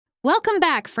Welcome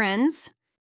back, friends.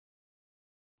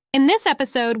 In this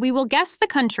episode, we will guess the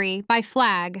country by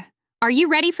flag. Are you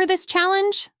ready for this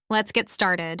challenge? Let's get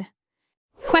started.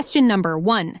 Question number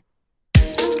 1.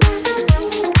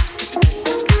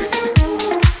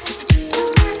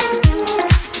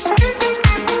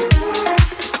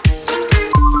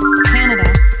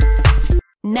 Canada.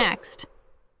 Next.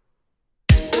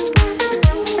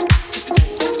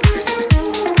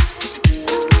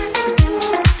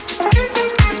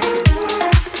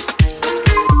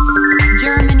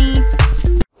 Germany.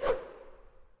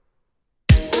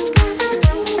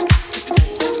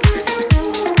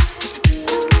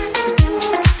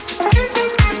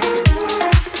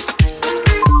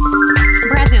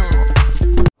 Brazil.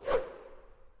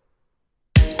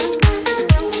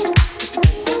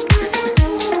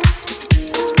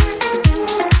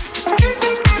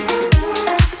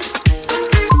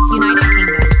 United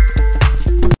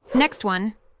Kingdom. Next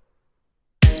one.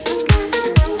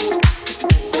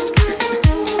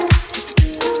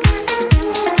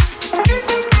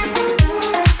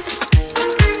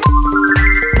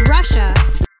 Russia.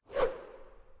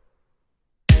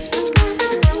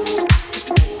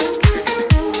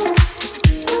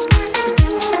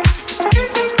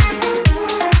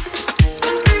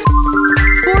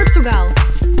 Portugal.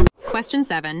 Question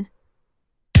 7.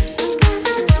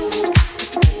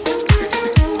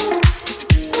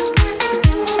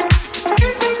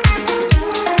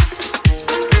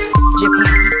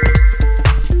 Japan.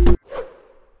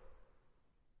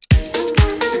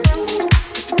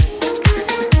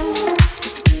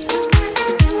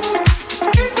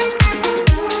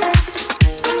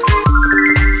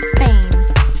 Spain.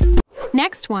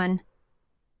 Next one.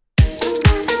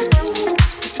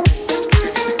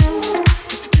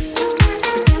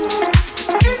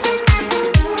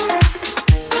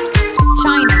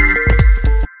 China.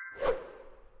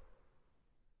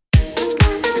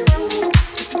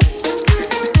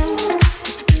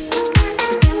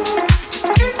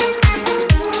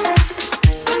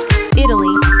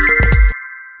 Italy.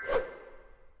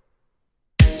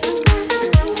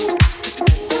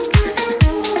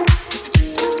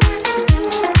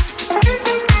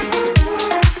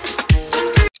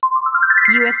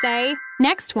 USA.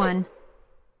 Next one.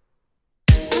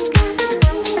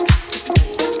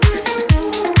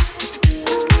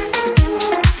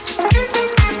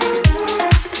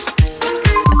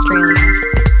 Australia.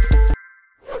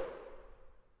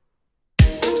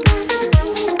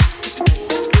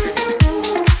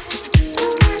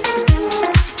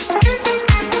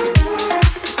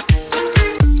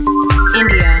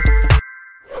 India.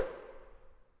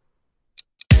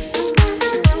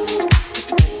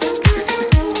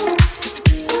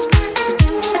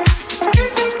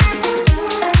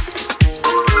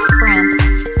 France.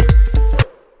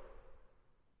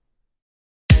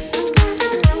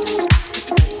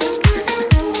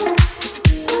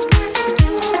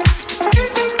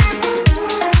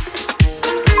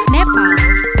 Nepal.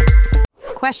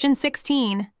 Question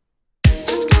 16.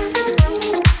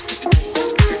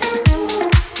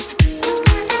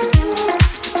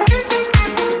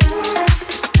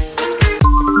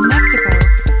 Mexico.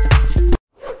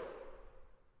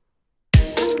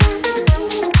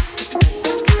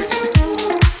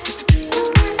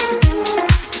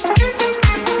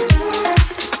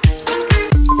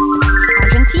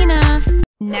 Argentina.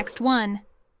 Next one.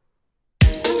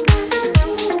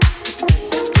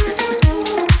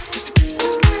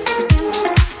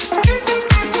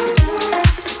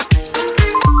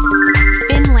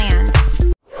 Finland.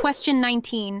 Question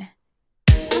 19.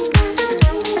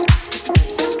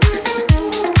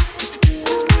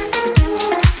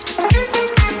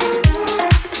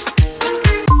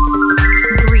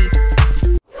 Greece.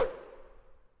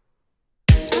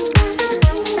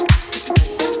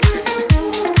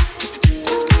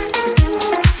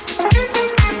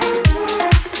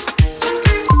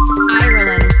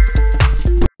 Ireland.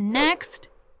 Next.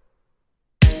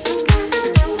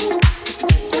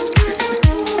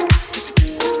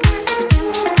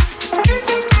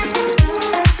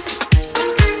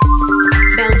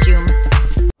 Belgium.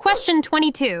 Question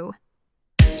 22.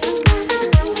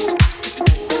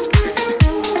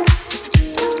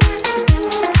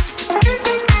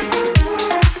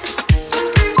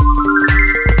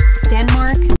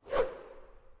 Denmark.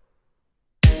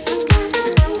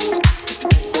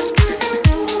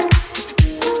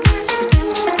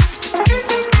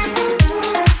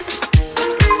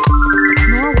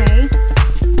 Norway.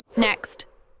 Next.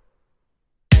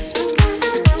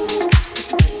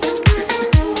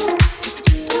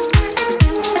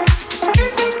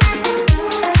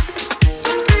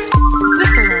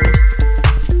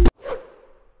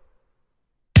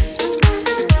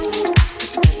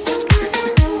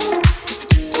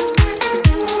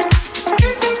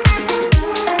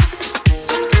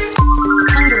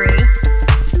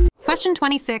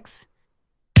 26.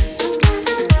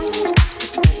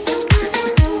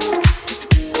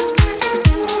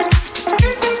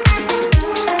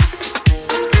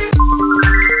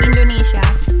 Indonesia.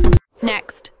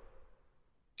 Next.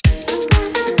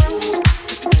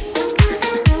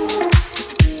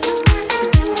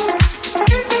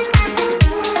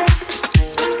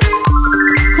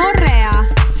 Korea.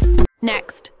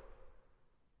 Next.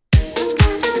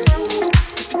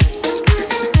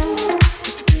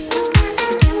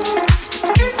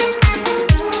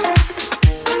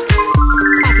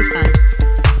 Pakistan.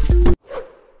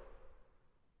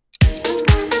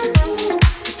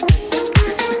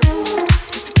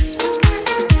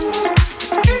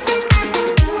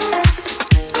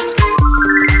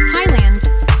 Thailand.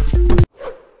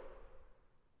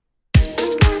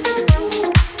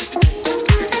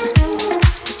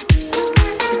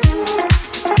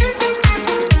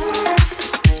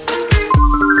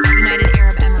 United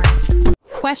Arab Emirates.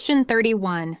 Question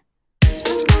 31.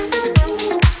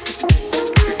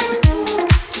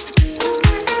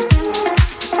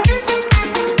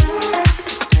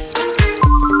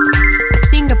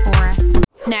 Singapore.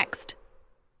 Next.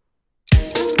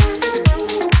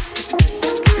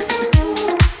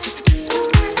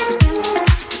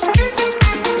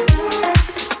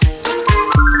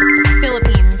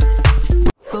 Philippines.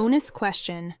 Bonus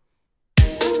question.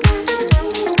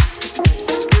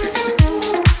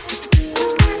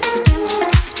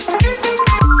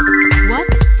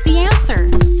 What's the answer?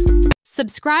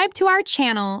 Subscribe to our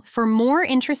channel for more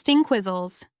interesting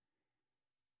quizzles.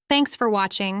 Thanks for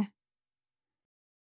watching.